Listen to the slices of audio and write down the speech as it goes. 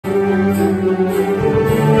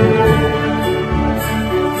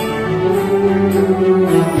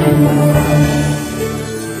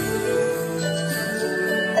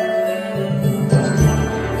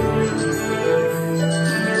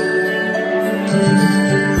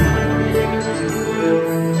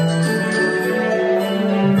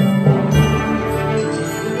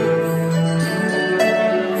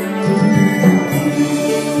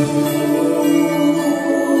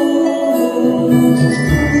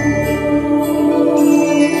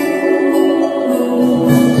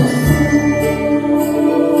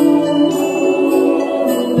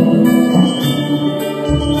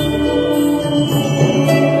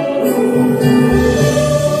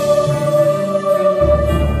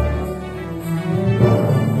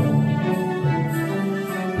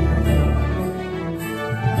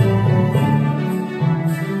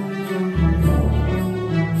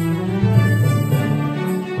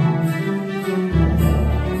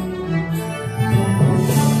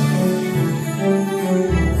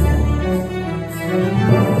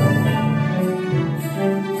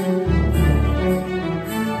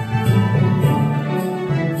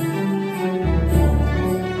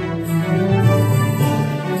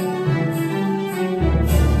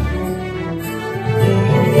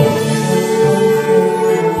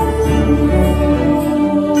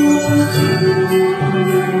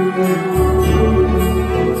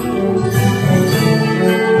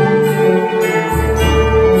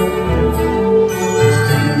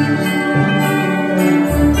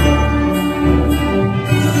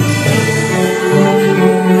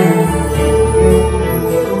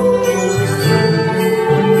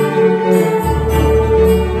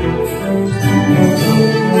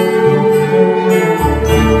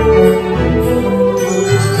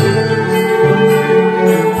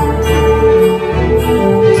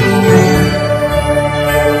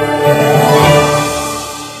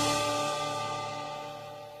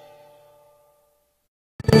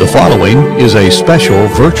The following is a special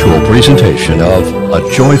virtual presentation of A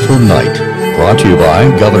Joyful Night, brought to you by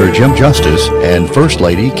Governor Jim Justice and First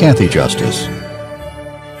Lady Cathy Justice.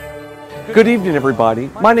 Good evening, everybody.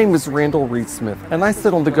 My name is Randall Reed Smith, and I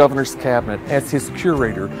sit on the Governor's Cabinet as his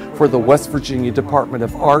curator for the West Virginia Department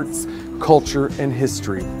of Arts, Culture, and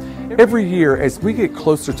History. Every year, as we get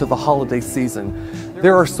closer to the holiday season,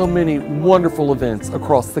 there are so many wonderful events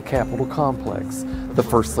across the Capitol complex. The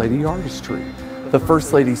First Lady Artistry, the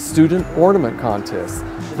First Lady Student Ornament Contest,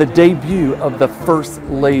 the debut of the First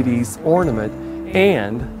Lady's Ornament,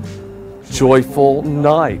 and Joyful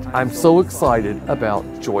Night. I'm so excited about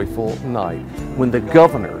Joyful Night, when the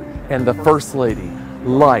Governor and the First Lady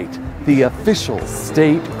light the official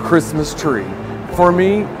state Christmas tree. For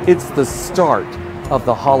me, it's the start of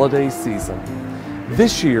the holiday season.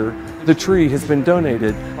 This year, the tree has been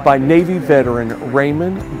donated by Navy veteran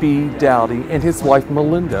Raymond B. Dowdy and his wife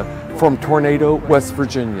Melinda from Tornado, West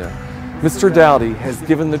Virginia. Mr. Dowdy has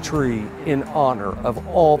given the tree in honor of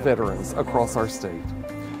all veterans across our state.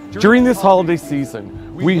 During this holiday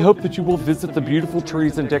season, we hope that you will visit the beautiful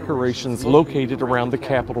trees and decorations located around the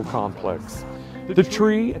Capitol complex. The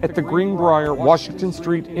tree at the Greenbrier Washington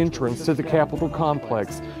Street entrance to the Capitol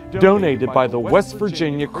complex, donated by the West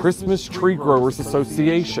Virginia Christmas Tree Growers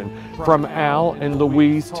Association from Al and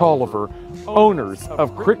Louise Tolliver, owners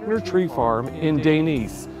of Crickner Tree Farm in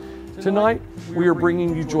Danese. Tonight, we are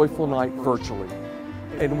bringing you Joyful Night virtually,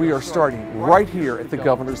 and we are starting right here at the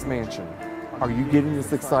Governor's Mansion. Are you getting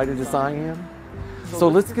as excited as I am? So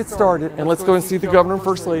let's get started, and let's go and see the Governor and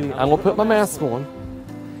First Lady. I'm gonna put my mask on.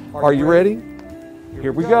 Are you ready?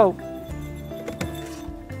 Here we go.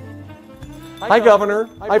 Hi, Governor.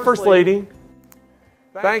 Hi, First Lady.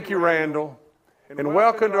 Thank you, Randall, and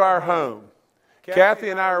welcome to our home. Cathy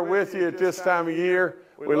and I are with you at this time of year.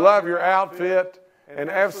 We love your outfit, and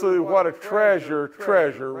absolutely what a treasure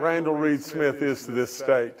Randall Reed Smith is to this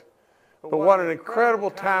state. But what an incredible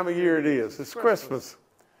time of year it is. It's Christmas.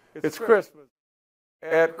 It's Christmas.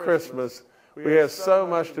 At Christmas, we have so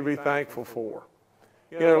much to be thankful for.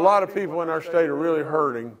 You know, a lot of people in our state are really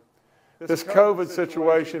hurting. This COVID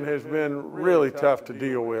situation has been really tough to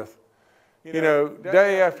deal with. You know,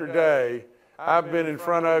 day after day, I've been in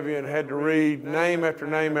front of you and had to read name after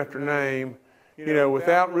name after name, you know,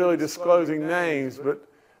 without really disclosing names, but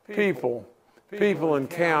people in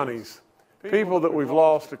counties, people that we've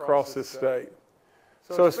lost across this state.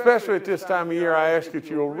 So especially at this time of year, I ask that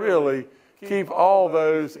you'll really keep all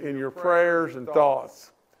those in your prayers and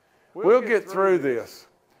thoughts. We'll get through this.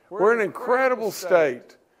 We're an incredible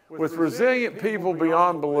state with resilient people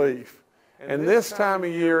beyond belief. And this time of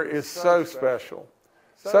year is so special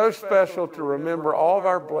to remember all of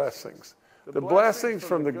our blessings, the blessings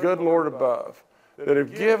from the good Lord above that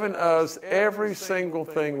have given us every single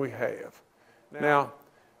thing we have. Now,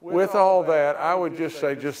 with all that, I would just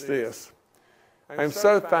say just this. I'm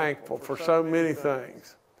so thankful for so many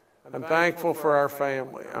things. I'm thankful for our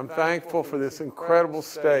family. I'm thankful for this incredible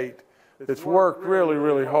state that's worked really,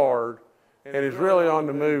 really hard and is really on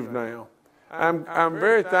the move now. I'm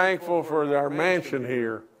very thankful for our mansion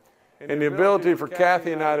here and the ability for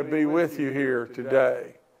Cathy and I to be with you here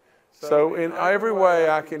today. So in every way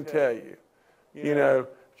I can tell you,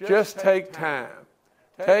 just take time.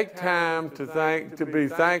 Take time to be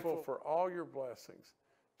thankful for all your blessings.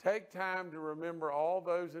 Take time to remember all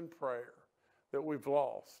those in prayer that we've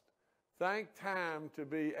lost. Take time to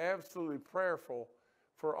be absolutely prayerful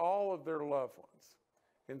for all of their loved ones.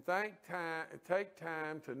 And take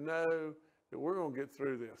time to know that we're going to get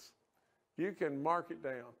through this. You can mark it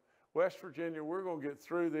down. West Virginia, we're going to get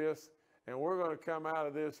through this, and we're going to come out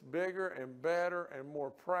of this bigger and better and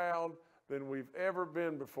more proud than we've ever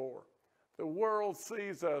been before. The world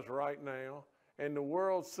sees us right now, and the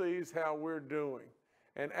world sees how we're doing.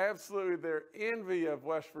 And absolutely, they're envy of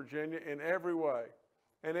West Virginia in every way.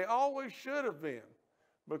 And they always should have been,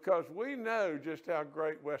 because we know just how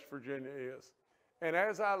great West Virginia is. And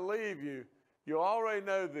as I leave you, you already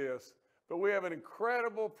know this, but we have an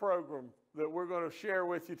incredible program that we're going to share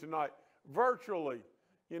with you tonight, virtually,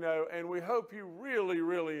 and we hope you really,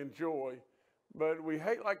 really enjoy. But we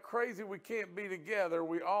hate like crazy we can't be together.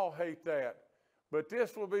 We all hate that. But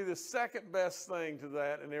this will be the second best thing to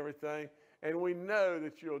that and everything. And we know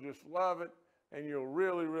that you'll just love it and you'll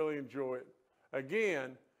really, really enjoy it.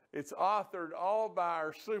 Again, it's authored all by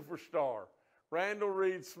our superstar, Randall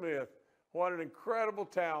Reed Smith. What an incredible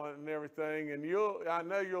talent and everything. And I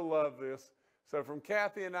know you'll love this. So from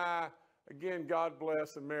Cathy and I, again, God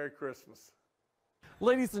bless and Merry Christmas.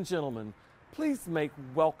 Ladies and gentlemen, please make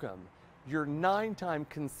welcome your 9-time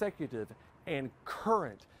consecutive and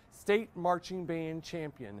current state marching band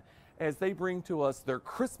champion as they bring to us their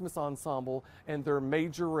Christmas ensemble and their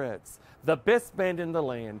majorettes, the best band in the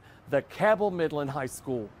land, the Cabell Midland High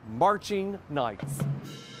School Marching Knights.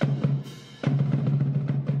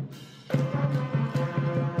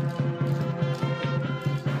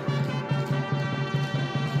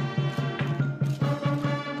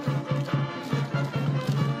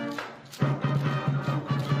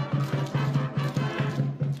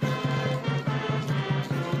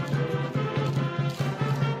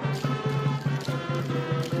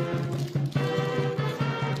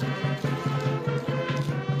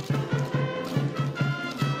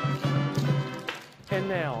 And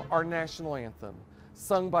now, our national anthem,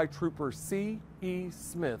 sung by Trooper C.E.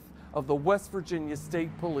 Smith of the West Virginia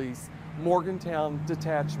State Police Morgantown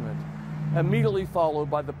Detachment, immediately followed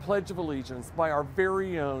by the Pledge of Allegiance by our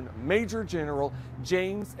very own Major General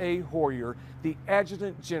James A. Hoyer, the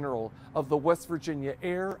Adjutant General of the West Virginia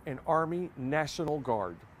Air and Army National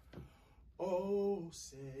Guard. Oh,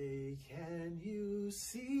 say, can you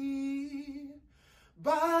see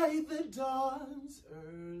by the dawn's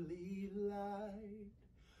early light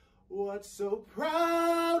what so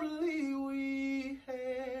proudly we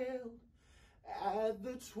hailed at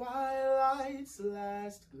the twilight's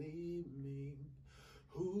last gleaming,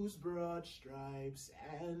 whose broad stripes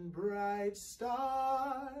and bright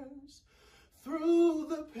stars through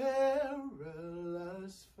the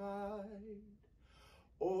perilous fight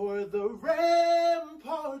o'er the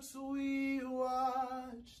ramparts we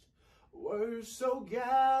watched were so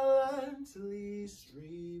gallantly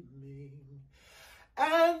streaming,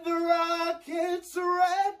 and the rocket's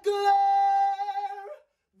red glare,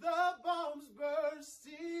 the bombs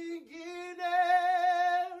bursting in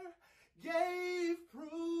air, gave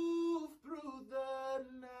proof through the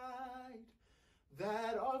night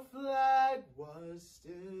that our flag was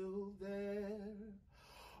still there.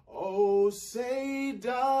 Oh, say,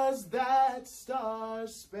 does that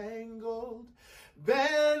star-spangled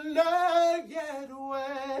banner yet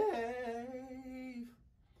wave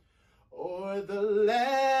o'er the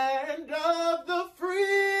land of the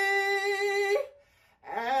free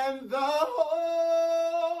and the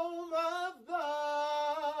home of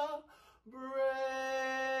the brave?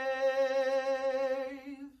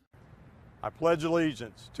 I pledge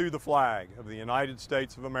allegiance to the flag of the United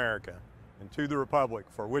States of America and to the republic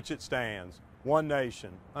for which it stands, one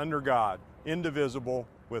nation, under God, indivisible,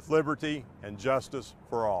 with liberty and justice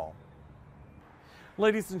for all.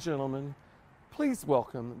 Ladies and gentlemen, please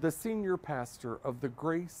welcome the senior pastor of the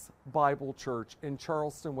Grace Bible Church in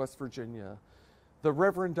Charleston, West Virginia, the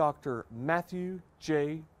Reverend Dr. Matthew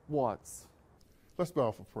J. Watts. Let's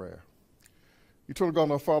bow for prayer. Eternal God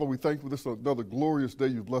and our Father, we thank you for this another glorious day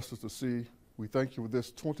you've blessed us to see. We thank you for this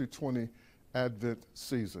 2020 Advent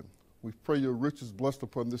season. We pray your riches blessed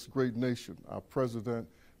upon this great nation, our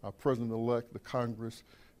president-elect, the Congress,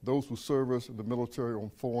 those who serve us in the military on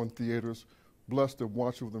foreign theaters. Bless them,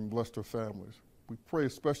 watch over them, bless their families. We pray a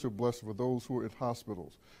special blessing for those who are in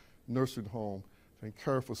hospitals, nursing home, and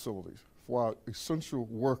care facilities, for our essential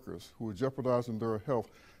workers who are jeopardizing their health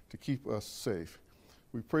to keep us safe.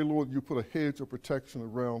 We pray, Lord, you put a hedge of protection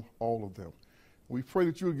around all of them. We pray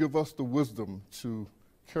that you would give us the wisdom to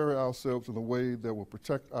carry ourselves in a way that will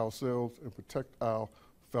protect ourselves and protect our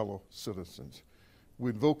fellow citizens.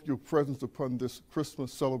 We invoke your presence upon this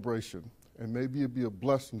Christmas celebration, and maybe it be a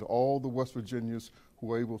blessing to all the West Virginians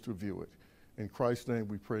who are able to view it. In Christ's name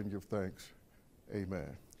we pray and give thanks.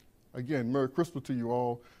 Amen. Again, Merry Christmas to you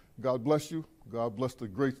all. God bless you. God bless the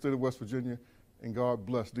great state of West Virginia, and God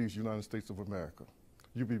bless these United States of America.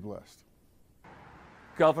 You be blessed.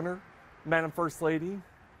 Governor, Madam First Lady,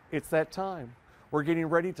 it's that time. We're getting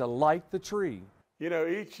ready to light the tree. You know,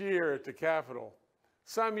 each year at the Capitol,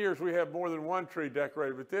 some years we have more than one tree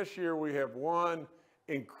decorated, but this year we have one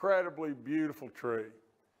incredibly beautiful tree.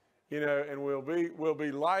 You know, and we'll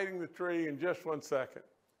be lighting the tree in just 1 second.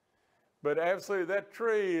 But absolutely, that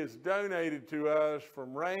tree is donated to us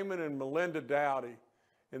from Raymond and Melinda Dowdy,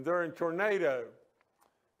 and they're in Tornado.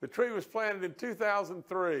 The tree was planted in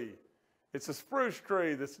 2003. It's a spruce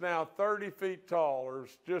tree that's now 30 feet tall, or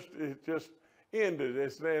it just ended.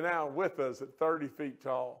 It's now with us at 30 feet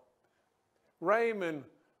tall. Raymond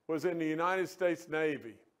was in the United States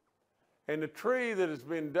Navy, and the tree that has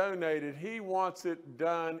been donated, he wants it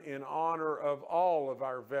done in honor of all of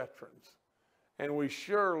our veterans. And we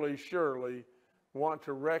surely, surely want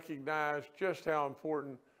to recognize just how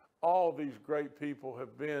important all these great people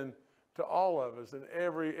have been to all of us, and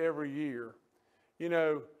every year. You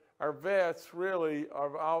know, our vets really,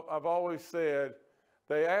 I've always said,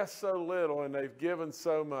 they ask so little and they've given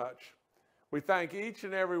so much. We thank each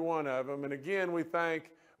and every one of them, and again, we thank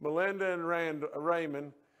Melinda and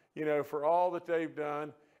Raymond, you know, for all that they've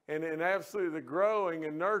done, and absolutely the growing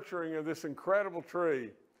and nurturing of this incredible tree.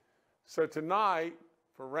 So tonight,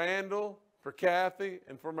 for Randall, for Cathy,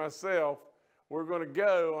 and for myself, we're going to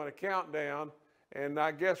go on a countdown, and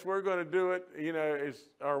I guess we're going to do it, you know,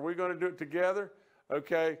 are we going to do it together?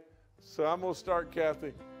 Okay, so I'm going to start,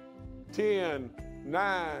 Cathy. 10,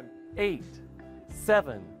 9, 8,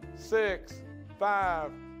 7, 6,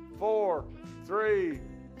 5, 4, 3,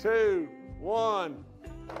 2, 1.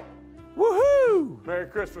 Woohoo! Merry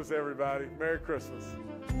Christmas, everybody. Merry Christmas.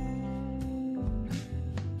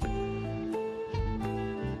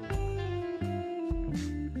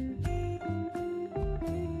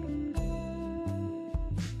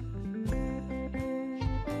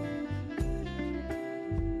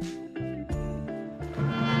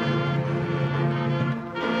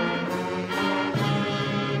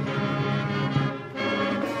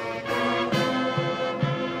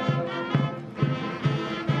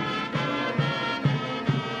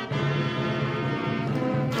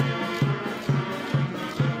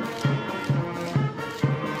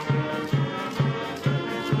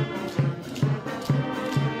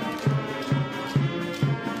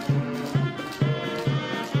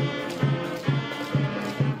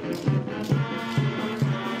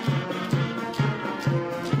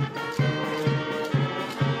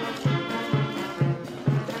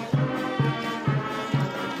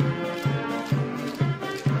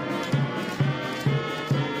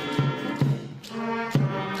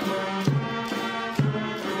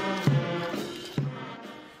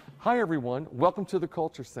 Hi everyone, welcome to the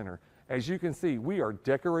Culture Center. As you can see, we are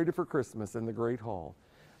decorated for Christmas in the Great Hall.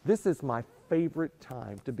 This is my favorite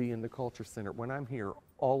time to be in the Culture Center, when I'm here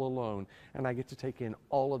all alone and I get to take in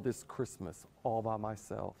all of this Christmas all by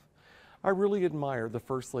myself. I really admire the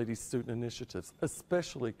First Lady's student initiatives,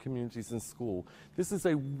 especially Communities in School. This is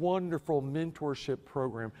a wonderful mentorship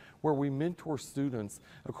program where we mentor students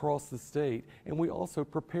across the state, and we also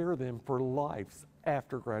prepare them for lives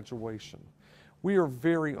after graduation. We are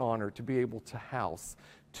very honored to be able to house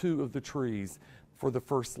 2 of the trees for the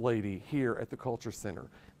First Lady here at the Culture Center.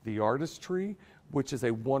 The Artist Tree, which is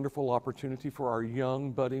a wonderful opportunity for our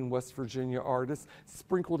young, budding West Virginia artists,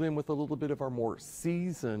 sprinkled in with a little bit of our more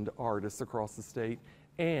seasoned artists across the state.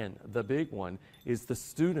 And the big one is the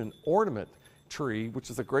Student Ornament Tree, which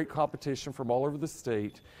is a great competition from all over the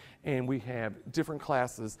state. And we have different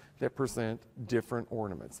classes that present different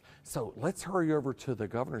ornaments. So let's hurry over to the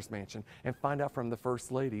Governor's Mansion and find out from the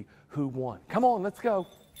First Lady who won. Come on, let's go.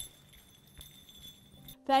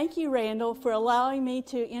 Thank you, Randall, for allowing me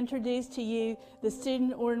to introduce to you the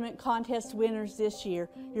Student Ornament Contest winners this year.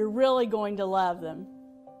 You're really going to love them.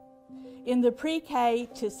 In the pre-K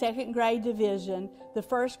to 2nd grade division, the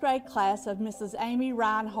 1st grade class of Mrs. Amy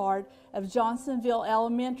Reinhardt of Johnsonville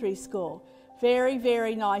Elementary School. Very,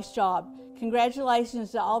 very nice job.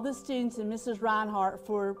 Congratulations to all the students and Mrs. Reinhardt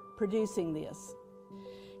for producing this.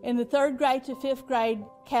 In the 3rd grade to 5th grade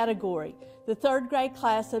category, the 3rd grade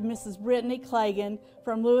class of Mrs. Brittany Clagan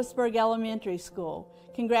from Lewisburg Elementary School.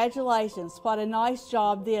 Congratulations, what a nice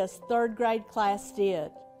job this 3rd grade class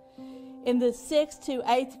did. In the 6th to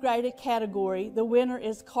 8th grade category, the winner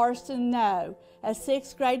is Karsten No, a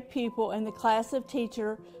 6th grade pupil in the class of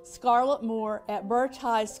teacher Scarlett Moore at Birch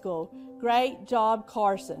High School. Great job,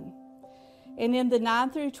 Carson. And in the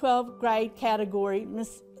 9th through 12th grade category,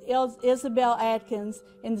 Miss Isabel Atkins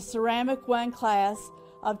in the Ceramic 1 class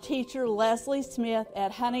of teacher Leslie Smith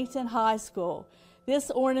at Huntington High School.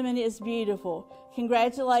 This ornament is beautiful.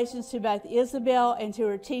 Congratulations to both Isabel and to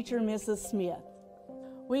her teacher, Mrs. Smith.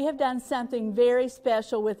 We have done something very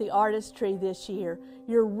special with the artist tree this year.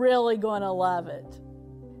 You're really going to love it.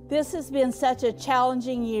 This has been such a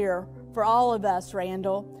challenging year for all of us,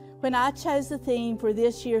 Randall. When I chose the theme for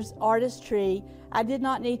this year's artist tree, I did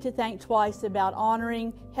not need to think twice about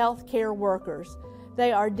honoring healthcare workers.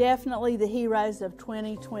 They are definitely the heroes of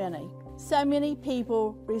 2020. So many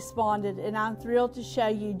people responded, and I'm thrilled to show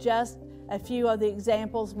you just a few of the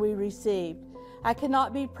examples we received. I could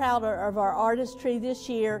not be prouder of our artist tree this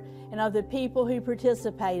year and of the people who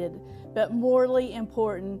participated, but morely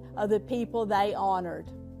important, of the people they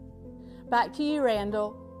honored. Back to you,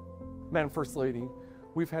 Randall. Madam First Lady,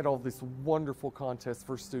 we've had all this wonderful contests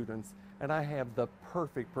for students, and I have the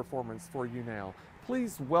perfect performance for you now.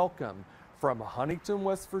 Please welcome from Huntington,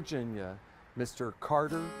 West Virginia, Mr.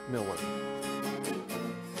 Carter Miller.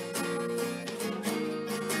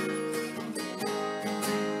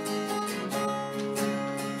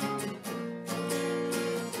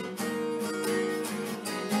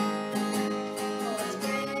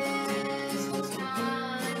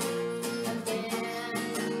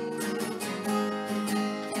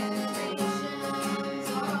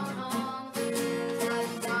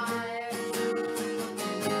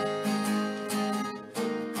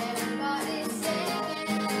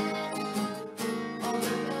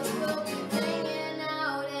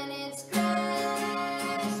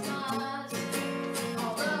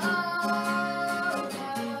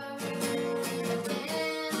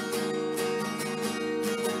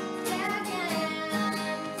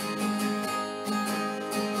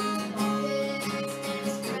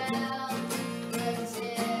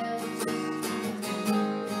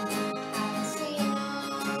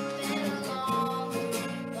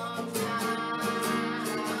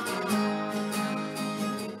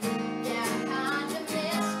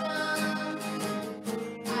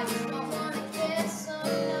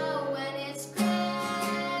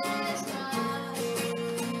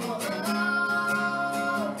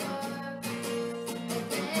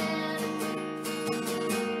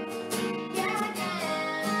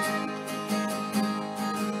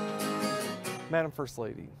 Madam First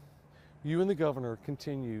Lady, you and the Governor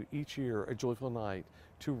continue each year a joyful night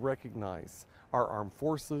to recognize our armed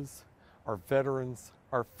forces, our veterans,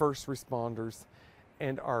 our first responders,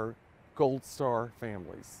 and our Gold Star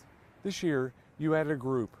families. This year, you added a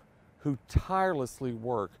group who tirelessly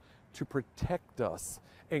work to protect us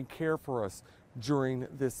and care for us during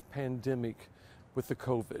this pandemic with the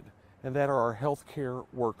COVID, and that are our healthcare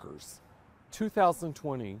workers.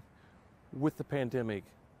 2020, with the pandemic,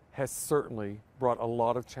 has certainly brought a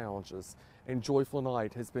lot of challenges, and Joyful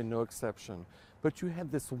Night has been no exception. But you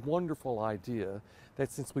had this wonderful idea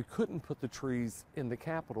that since we couldn't put the trees in the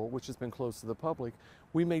Capitol, which has been closed to the public,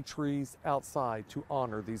 we made trees outside to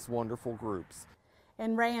honor these wonderful groups.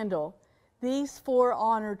 And Randall, these 4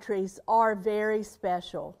 honor trees are very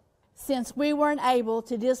special. Since we weren't able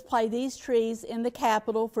to display these trees in the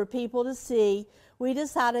Capitol for people to see, we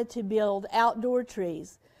decided to build outdoor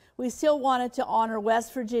trees. We still wanted to honor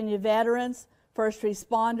West Virginia veterans, first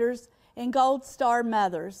responders, and Gold Star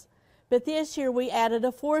mothers. But this year we added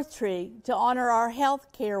a 4th tree to honor our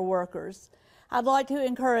health care workers. I'd like to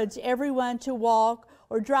encourage everyone to walk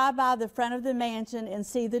or drive by the front of the mansion and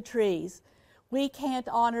see the trees. We can't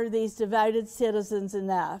honor these devoted citizens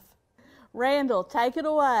enough. Randall, take it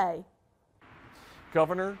away.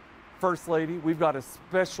 Governor, First Lady, we've got a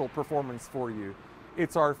special performance for you.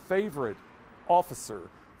 It's our favorite officer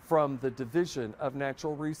from the Division of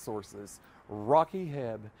Natural Resources, Rocky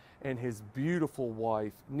Hebb, and his beautiful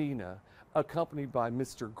wife, Nina, accompanied by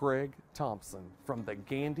Mr. Greg Thompson from the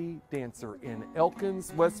Gandy Dancer in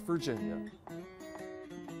Elkins, West Virginia.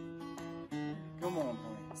 Come on,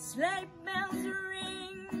 honey. Sleigh bells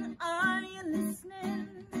ring, are you listening?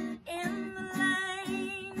 In the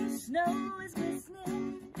lane, snow is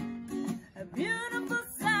glistening. A beautiful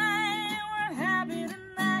sight, we're happy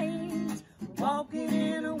tonight, walking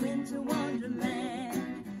in a winter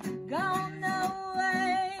wonderland. Gone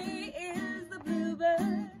away is the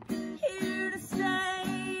bluebird, here to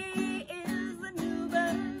stay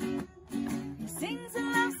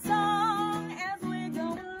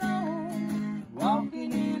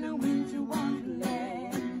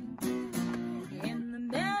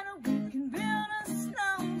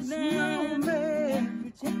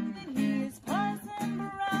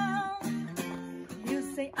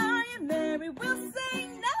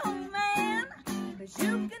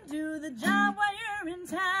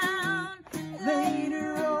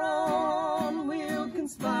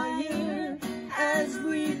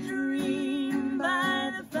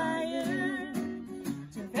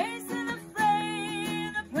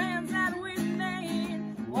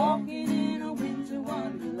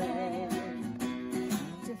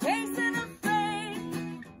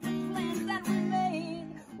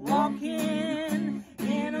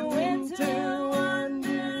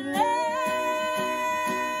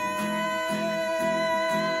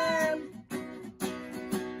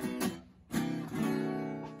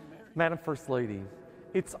Madam First Lady,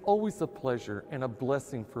 it's always a pleasure and a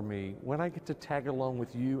blessing for me when I get to tag along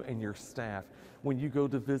with you and your staff when you go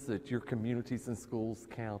to visit your communities and schools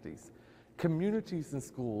counties. Communities and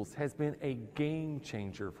Schools has been a game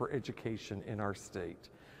changer for education in our state.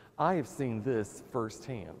 I have seen this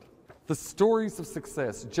firsthand. The stories of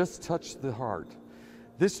success just touch the heart.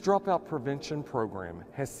 This dropout prevention program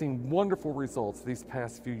has seen wonderful results these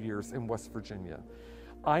past few years in West Virginia.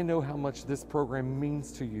 I know how much this program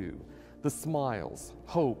means to you. The smiles,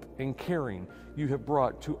 hope, and caring you have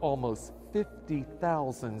brought to almost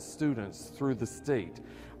 50,000 students through the state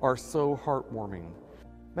are so heartwarming.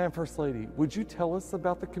 Madam First Lady, would you tell us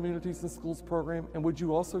about the Communities and Schools program, and would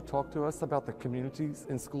you also talk to us about the Communities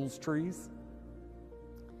and Schools trees?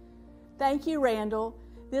 Thank you, Randall.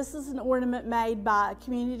 This is an ornament made by a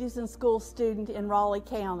Communities and Schools student in Raleigh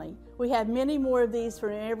County. We have many more of these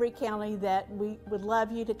from every county that we would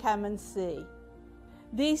love you to come and see.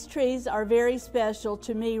 These trees are very special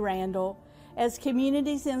to me, Randall, as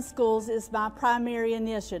Communities and Schools is my primary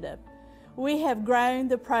initiative. We have grown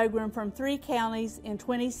the program from 3 counties in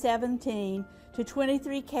 2017 to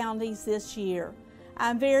 23 counties this year.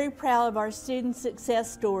 I'm very proud of our student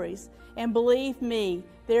success stories, and believe me,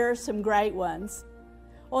 there are some great ones.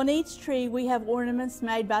 On each tree, we have ornaments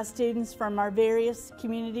made by students from our various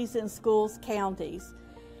Communities and Schools counties.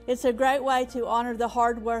 It's a great way to honor the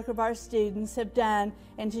hard work of our students have done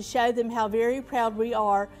and to show them how very proud we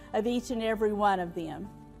are of each and every one of them.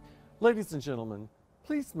 Ladies and gentlemen,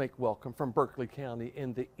 please make welcome from Berkeley County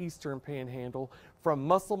in the Eastern Panhandle from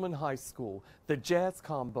Musselman High School, the Jazz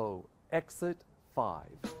Combo, Exit 5.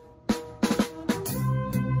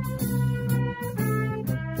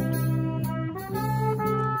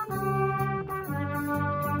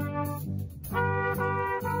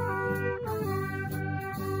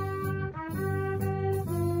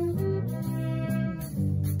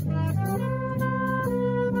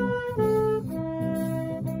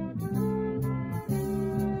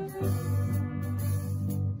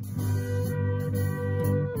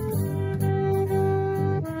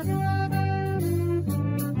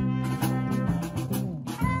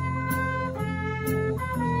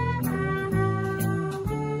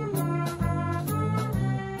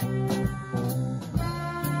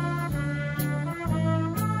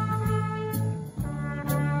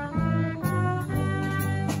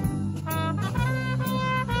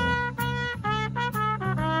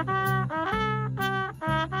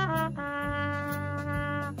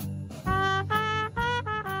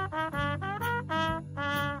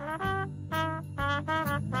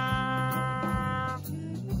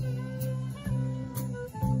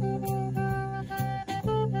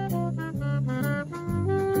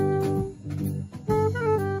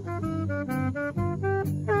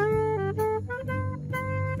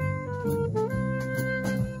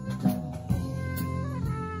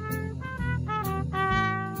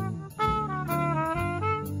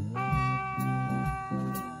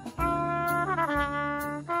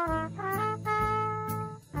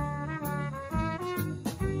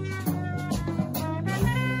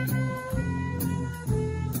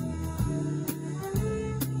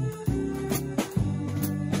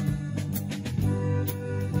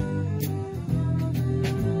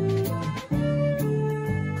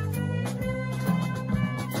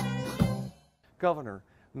 Governor,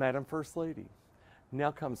 Madam First Lady, now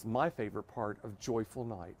comes my favorite part of Joyful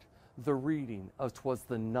Night, the reading of 'Twas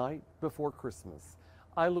the Night Before Christmas.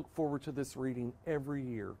 I look forward to this reading every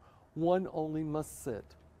year. One only must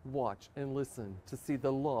sit, watch, and listen to see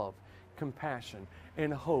the love, compassion,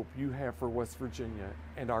 and hope you have for West Virginia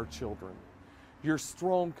and our children. Your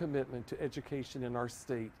strong commitment to education in our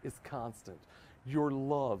state is constant. Your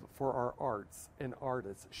love for our arts and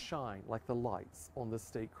artists shine like the lights on the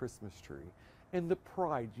state Christmas tree. And the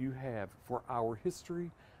pride you have for our history,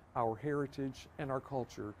 our heritage, and our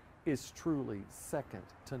culture is truly second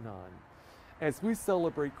to none. As we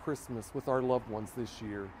celebrate Christmas with our loved ones this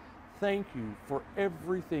year, thank you for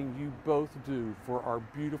everything you both do for our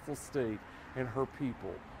beautiful state and her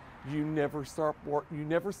people. You never stop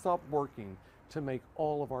working to make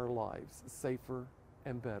all of our lives safer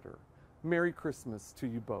and better. Merry Christmas to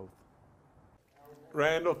you both.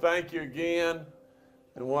 Randall, thank you again.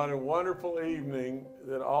 And what a wonderful evening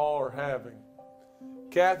that all are having.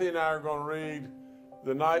 Cathy and I are going to read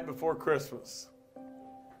The Night Before Christmas.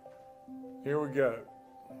 Here we go.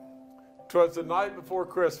 'Twas the night before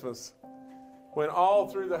Christmas, when all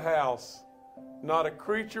through the house not a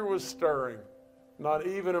creature was stirring, not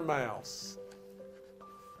even a mouse.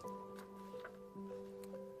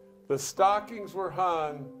 The stockings were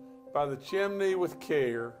hung by the chimney with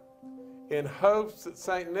care, in hopes that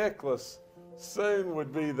St. Nicholas soon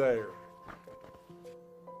would be there.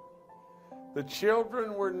 The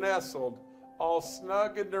children were nestled all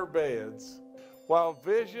snug in their beds, while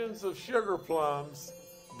visions of sugar plums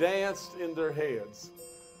danced in their heads.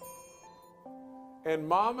 And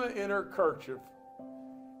Mama in her kerchief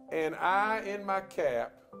and I in my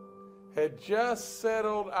cap had just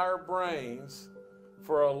settled our brains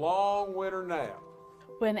for a long winter nap.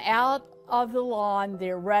 When out of the lawn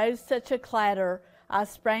there rose such a clatter, I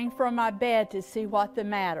sprang from my bed to see what the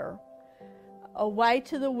matter. Away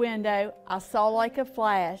to the window I saw like a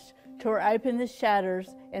flash, tore open the shutters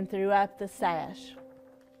and threw up the sash.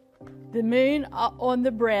 The moon on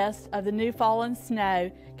the breast of the new fallen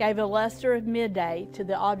snow gave a luster of midday to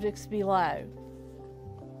the objects below.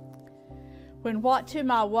 When what to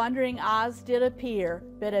my wondering eyes did appear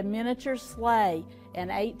but a miniature sleigh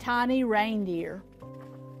and 8 tiny reindeer,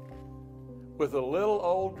 with a little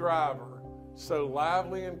old driver, so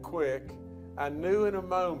lively and quick, I knew in a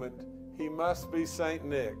moment he must be St.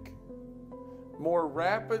 Nick. More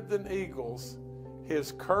rapid than eagles,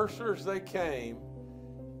 his coursers they came,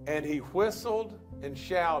 and he whistled and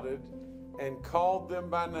shouted and called them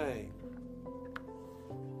by name.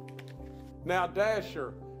 Now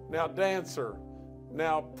Dasher, now Dancer,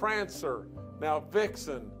 now Prancer, now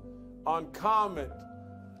Vixen, on Comet,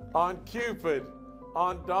 on Cupid,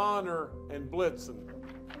 on Donner and Blitzen.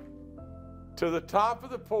 To the top of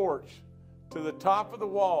the porch, to the top of the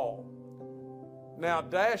wall, now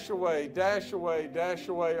dash away, dash away, dash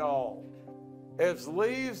away all. As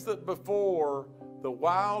leaves that before the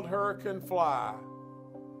wild hurricane fly,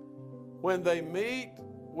 when they meet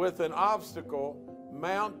with an obstacle,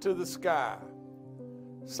 mount to the sky.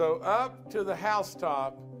 So up to the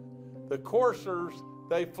housetop, the coursers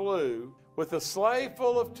they flew, with a sleigh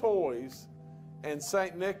full of toys, and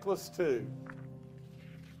St. Nicholas too.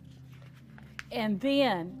 And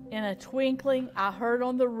then, in a twinkling, I heard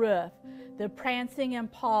on the roof the prancing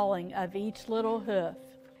and pawing of each little hoof.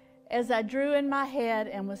 As I drew in my head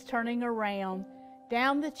and was turning around,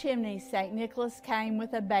 down the chimney St. Nicholas came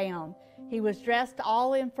with a bound. He was dressed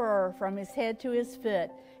all in fur from his head to his foot,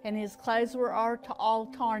 and his clothes were all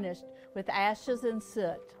tarnished with ashes and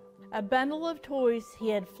soot. A bundle of toys he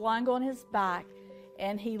had flung on his back,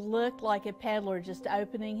 and he looked like a peddler just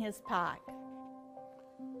opening his pack.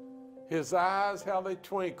 His eyes, how they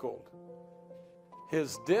twinkled.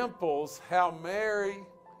 His dimples, how merry.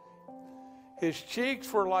 His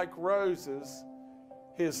cheeks were like roses,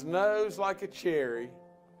 his nose like a cherry.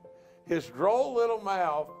 His droll little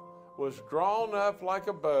mouth was drawn up like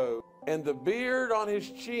a bow, and the beard on his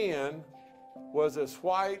chin was as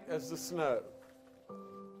white as the snow.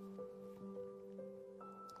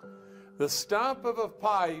 The stump of a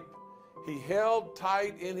pipe he held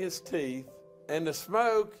tight in his teeth, and the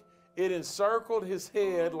smoke, it encircled his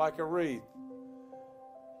head like a wreath.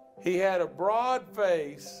 He had a broad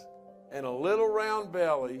face and a little round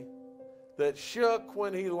belly that shook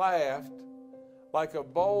when he laughed like a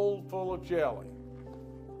bowl full of jelly.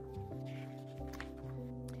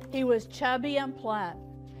 He was chubby and plump,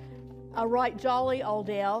 a right jolly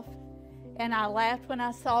old elf, and I laughed when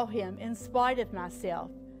I saw him in spite of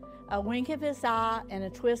myself. A wink of his eye and a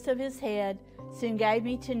twist of his head soon gave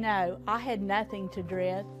me to know I had nothing to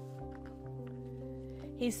dread.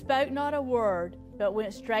 He spoke not a word, but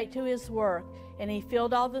went straight to his work, and he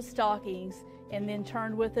filled all the stockings and then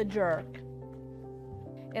turned with a jerk.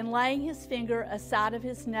 And laying his finger aside of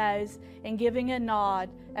his nose and giving a nod,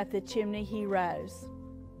 at the chimney he rose.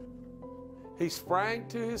 He sprang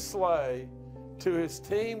to his sleigh, to his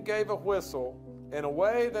team gave a whistle, and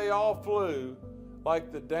away they all flew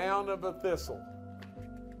like the down of a thistle.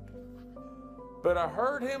 But I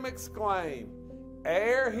heard him exclaim,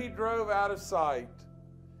 ere he drove out of sight,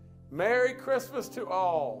 Merry Christmas to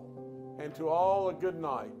all, and to all a good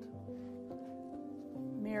night.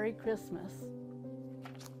 Merry Christmas.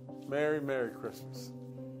 Merry, Merry Christmas.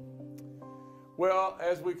 Well,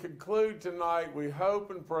 as we conclude tonight, we hope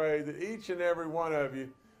and pray that each and every one of you,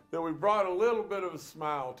 that we brought a little bit of a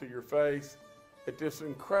smile to your face at this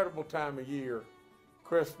incredible time of year,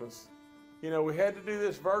 Christmas. You know, we had to do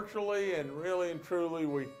this virtually, and really and truly,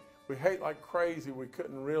 we hate like crazy we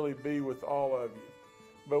couldn't really be with all of you.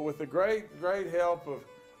 But with the great help of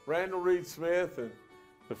Randall Reed Smith and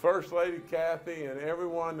the First Lady Cathy and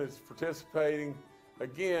everyone that's participating,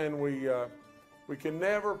 again, we can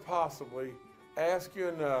never possibly ask you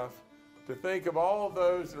enough to think of all of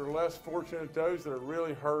those that are less fortunate, those that are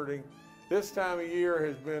really hurting. This time of year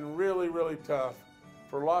has been really, really tough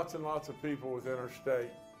for lots and lots of people within our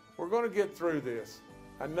state. We're going to get through this.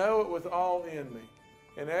 I know it with all in me.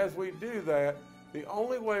 And as we do that, the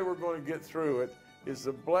only way we're going to get through it is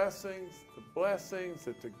the blessings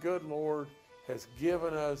that the good Lord has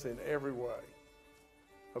given us in every way.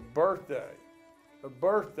 A birthday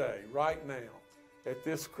right now at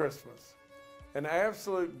this Christmas. An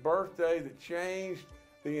absolute birthday that changed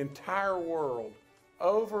the entire world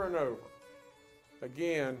over and over.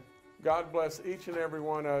 Again, God bless each and every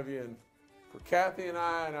one of you. And for Cathy and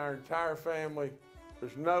I and our entire family,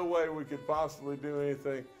 there's no way we could possibly do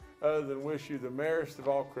anything other than wish you the merriest of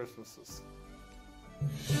all Christmases.